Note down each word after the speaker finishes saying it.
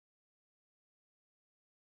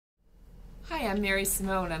Hi, I'm Mary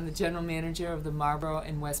Simone. I'm the General Manager of the Marlborough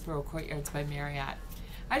and Westboro Courtyards by Marriott.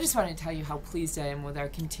 I just want to tell you how pleased I am with our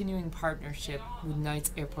continuing partnership with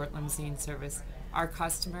Knight's Airport Limousine Service. Our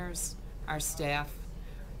customers, our staff,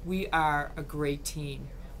 we are a great team.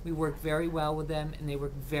 We work very well with them and they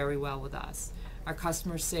work very well with us. Our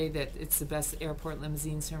customers say that it's the best airport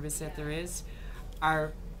limousine service that there is.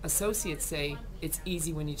 Our associates say it's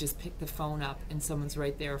easy when you just pick the phone up and someone's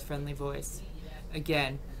right there, a friendly voice.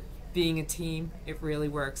 Again, being a team, it really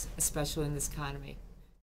works, especially in this economy.